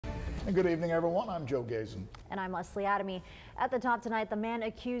And good evening, everyone. I'm Joe Gazen. And I'm Leslie Adamy. At the top tonight, the man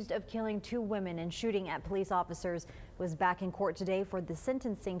accused of killing 2 women and shooting at police officers was back in court today for the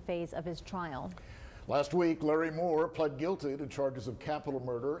sentencing phase of his trial. Last week, Larry Moore pled guilty to charges of capital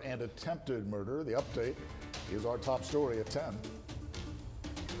murder and attempted murder. The update is our top story at 10.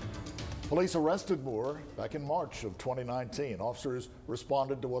 Police arrested Moore back in March of 2019. Officers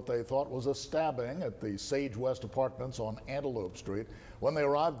responded to what they thought was a stabbing at the Sage West Apartments on Antelope Street. When they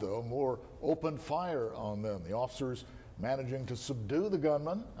arrived, though, Moore opened fire on them. The officers managing to subdue the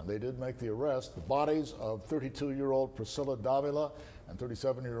gunman, and they did make the arrest. The bodies of 32-year-old Priscilla Davila and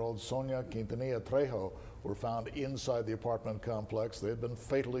 37-year-old Sonia Quintanilla Trejo were found inside the apartment complex. They had been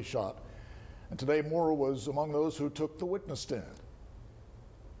fatally shot. And today, Moore was among those who took the witness stand.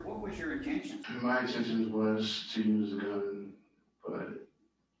 What was your intention? My intention was to use a gun, but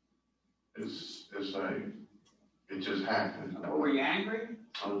it's like, it just happened. Were you angry?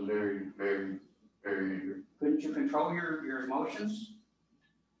 I was very, very, very angry. Couldn't you control your emotions?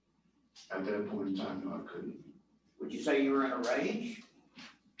 At that point in time, no, I couldn't. Would you say you were in a rage?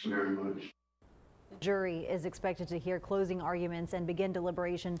 Very much. The jury is expected to hear closing arguments and begin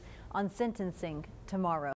deliberation on sentencing tomorrow.